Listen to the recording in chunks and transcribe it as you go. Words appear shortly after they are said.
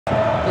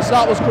the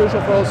start was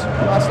crucial for us.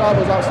 Our start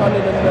was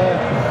outstanding,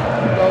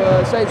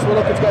 and Saints were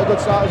looking to get a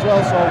good start as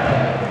well. So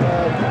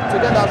to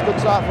get that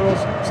good start for us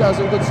set us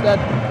in good stead.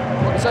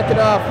 But the second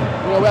half,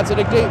 we had to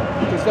dig deep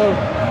because the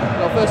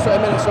first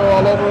 20 minutes were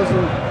all over us,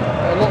 and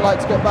it looked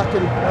like to get back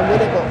and win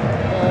it. But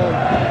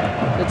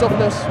the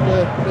toughness,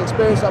 the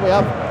experience that we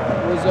have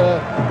was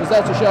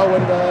there to show,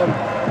 and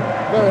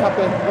very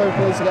happy, very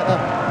pleased to get there.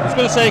 I was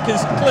going to say,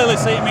 because clearly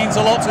it means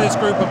a lot to this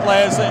group of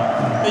players that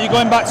you're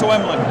going back to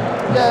Wembley.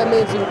 Yeah, it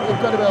means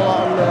incredibly a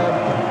lot,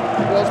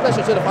 and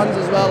especially to the fans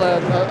as well.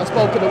 I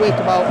spoke in the week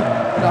about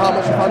how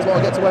much the fans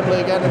want to get to Wembley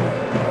again, and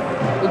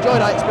enjoy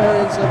that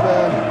experience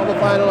of the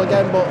final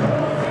again. But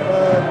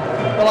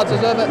the lads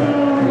deserve it.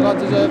 The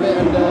lads deserve it,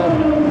 and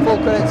full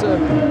credit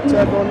to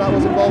everyone that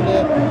was involved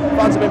here.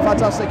 Fans have been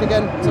fantastic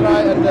again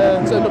tonight, and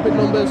turned up in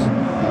numbers,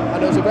 and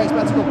it was a great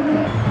spectacle.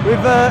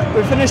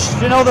 We've finished,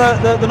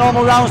 the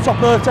normal rounds, top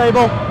of the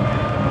table,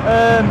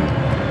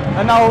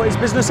 and now it's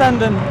business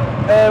end, and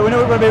we knew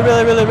it was going to be a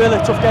really, really, really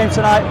tough game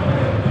tonight.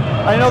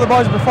 And the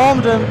boys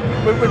performed, and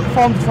we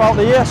performed throughout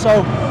the year,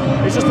 so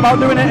it's just about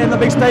doing it in the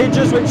big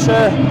stages, which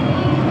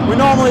we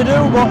normally do.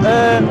 But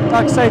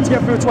like I say, to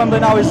get through to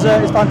Wembley now is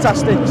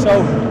fantastic.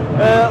 So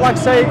like I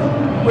say,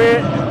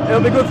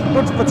 it'll be good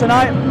for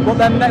tonight, but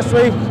then next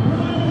week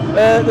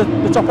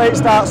the top 8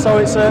 starts, so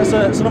it's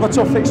another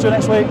tough fixture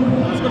next week.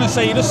 I was going to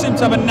say, you just seem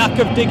to have a knack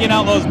of digging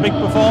out those big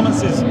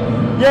performances.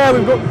 Yeah,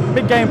 we've got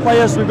big game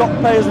players, we've got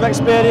players with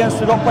experience,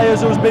 we've got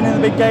players who's been in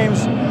the big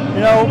games,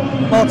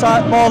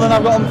 more than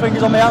I've got on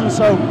fingers on my hands.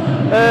 So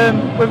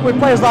with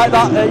players like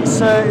that, it's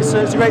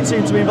a great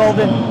team to be involved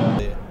in.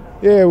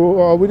 Yeah,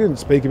 well, we didn't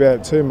speak about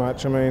it too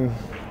much. I mean,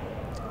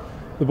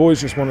 the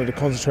boys just wanted to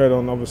concentrate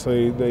on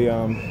obviously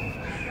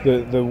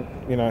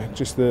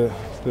just the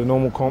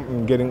normal comp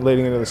and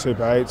leading into the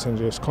Super 8s, and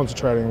just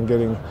concentrating on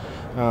getting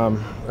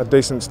a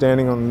decent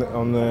standing on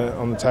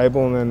the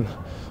table, and then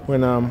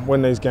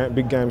when these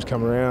big games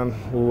come around,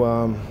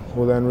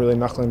 we'll then really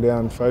knuckling down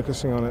and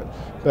focusing on it.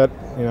 But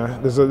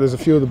there's a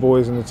few of the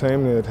boys in the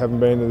team that haven't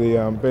been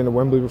to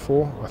Wembley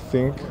before, I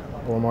think,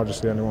 or am I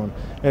just the only one?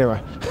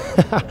 Anyway,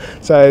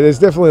 so there's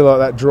definitely like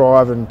that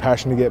drive and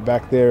passion to get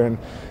back there, and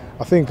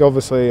I think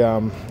obviously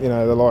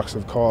the likes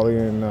of Kylie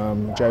and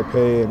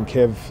JP and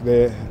Kev,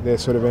 they're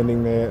sort of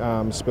ending their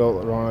spell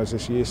at the Rhinos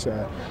this year, so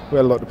we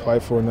had a lot to play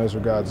for in those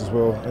regards as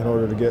well, in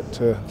order to get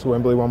to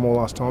Wembley one more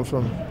last time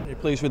for them. You're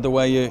pleased with the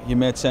way you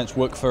made Saints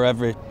work for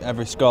every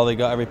score they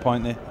got, every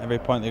point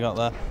they got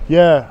there?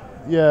 Yeah,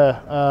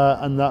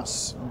 and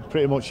that's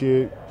pretty much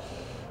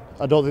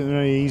I don't think there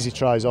are any easy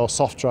tries or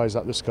soft tries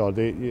that they scored.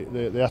 They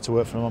had to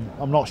work for them.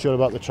 I'm not sure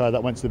about the try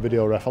that went to the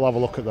video ref. I'll have a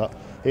look at that.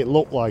 It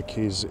looked like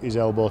his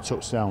elbow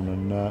touched down,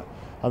 and I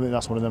think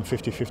that's one of them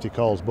 50-50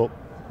 calls. But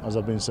as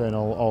I've been saying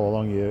all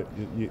along,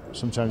 you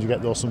sometimes you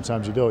get those,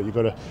 sometimes you don't. You've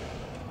got to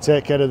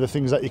take care of the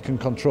things that you can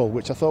control,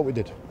 which I thought we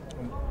did.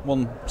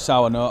 One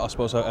sour note, I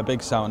suppose, a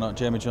big sour note.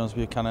 Jamie Jones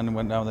Buchanan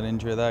went down with an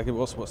injury there.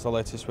 What's the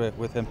latest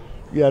with him?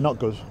 Yeah, not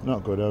good. I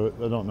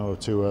don't know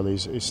too early.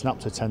 He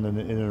snapped a tendon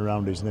in and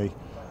around his knee.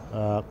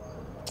 I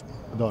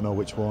don't know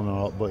which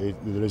one, but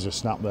there is a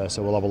snap there,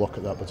 so we'll have a look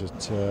at that. But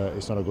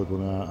it's not a good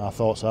one. Our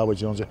thoughts are with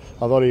Jones. I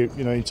thought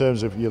in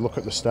terms of, you look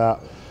at the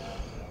start,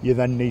 you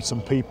then need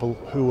some people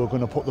who are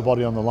going to put the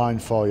body on the line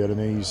for you,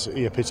 and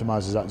he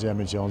epitomises that,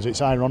 Jamie Jones.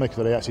 It's ironic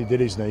that he actually did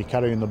his knee,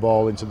 carrying the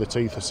ball into the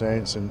teeth of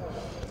Saints, and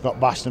got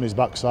bashed on his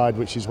backside,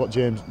 which is what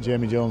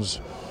Jamie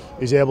Jones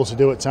is able to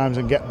do at times,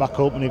 and get back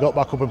up. And he got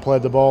back up and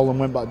played the ball and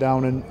went back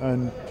down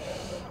and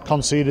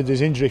conceded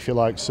his injury, if you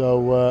like.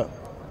 So.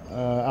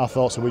 Our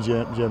thoughts are with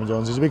Jamie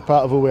Jones. He's a big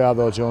part of who we are,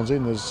 though, Jonesy,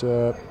 and there's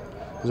a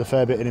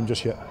fair bit in him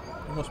just yet.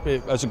 You must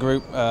be, as a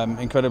group,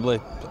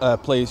 incredibly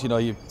pleased.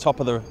 You're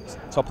top of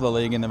the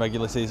league in the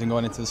regular season,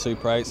 going into the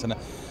Super 8s,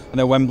 and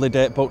a Wembley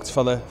date booked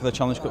for the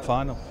Challenge Cup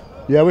final.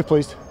 Yeah, we're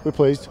pleased.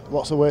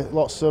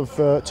 Lots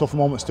of tough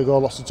moments to go,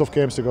 lots of tough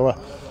games to go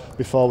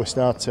before we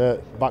start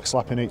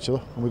backslapping each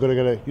other. And we've got to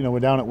get it.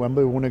 We're down at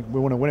Wembley. We want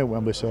to win at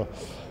Wembley. So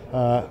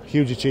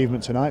huge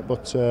achievement tonight,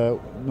 but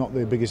not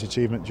the biggest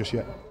achievement just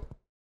yet.